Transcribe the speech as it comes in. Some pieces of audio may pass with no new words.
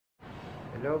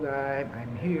Hello guys,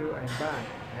 I'm here, I'm back.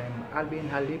 I'm Alvin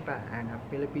Halipa, I'm a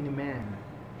Filipino man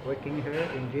working here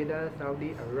in Jeddah,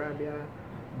 Saudi Arabia,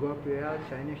 Goodbless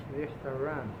Chinese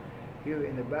restaurant. Here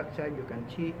in the backside you can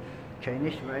see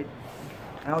Chinese, right?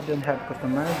 Now don't have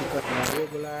customer because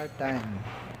regular time,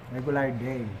 regular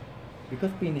day. Because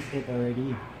finished it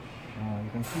already. You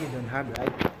can see don't have,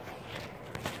 right?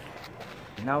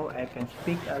 Now I can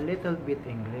speak a little bit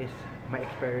English. My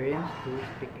experience to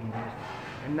speak English.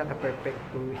 I'm not a perfect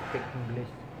to speak English.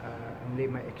 Only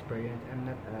my experience. I'm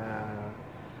not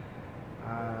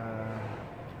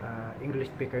English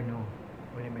speaker. No,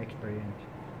 only my experience.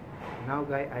 Now,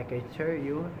 guys, I can share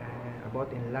you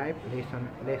about in life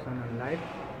lesson on life.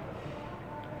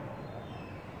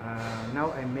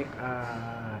 Now I make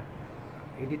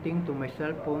editing to my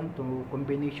cell phone to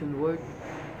combination word.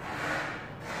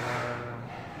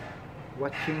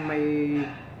 Watching my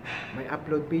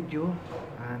upload video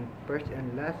and first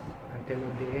and last until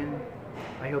the end.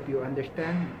 I hope you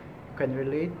understand, you can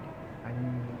relate,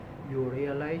 and you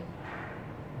realize,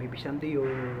 maybe someday you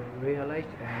realize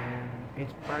and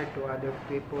inspire to other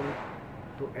people,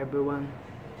 to everyone.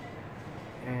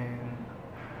 And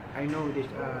I know this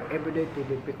everyday to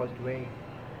difficult way,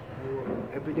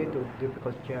 everyday to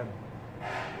difficult job.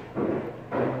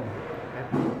 I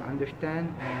have to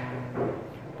understand and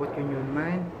put in your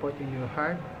mind, put in your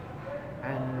heart,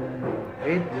 and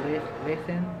read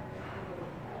listen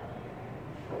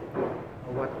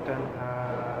what can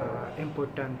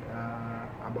important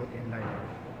about in life.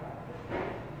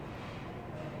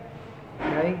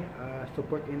 Okay,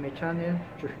 support in my channel,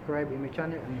 subscribe in my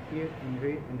channel, and here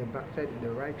in the back side, in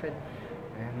the right side,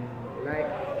 and like,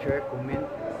 share, comment,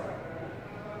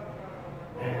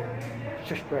 and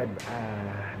subscribe.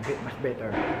 Much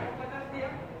better.